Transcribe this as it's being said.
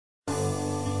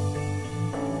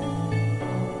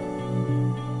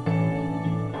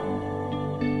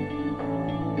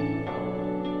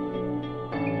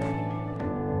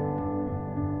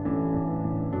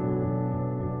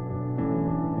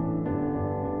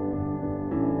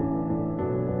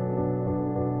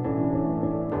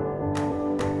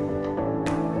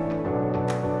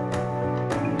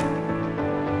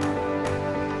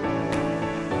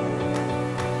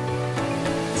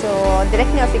direkt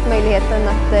när jag fick möjligheten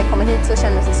att komma hit så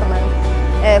kändes det som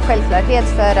en självklarhet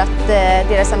för att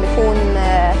deras ambition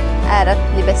är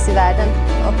att bli bäst i världen.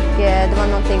 Och det var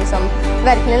någonting som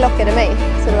verkligen lockade mig,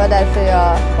 så det var därför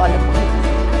jag valde att komma hit.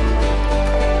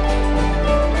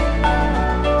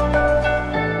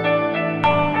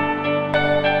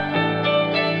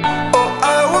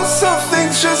 Something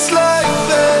just like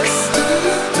this.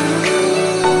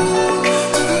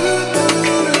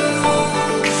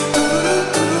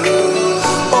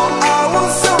 Oh, I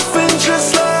want something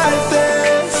just like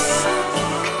this.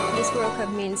 This World Cup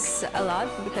means a lot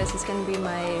because it's going to be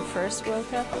my first World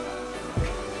Cup.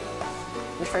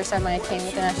 The first time I came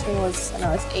internationally was when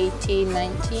I was 18,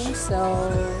 19, so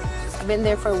I've been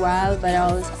there for a while, but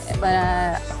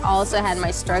I also had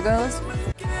my struggles.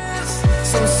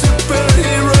 Some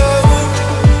superhero.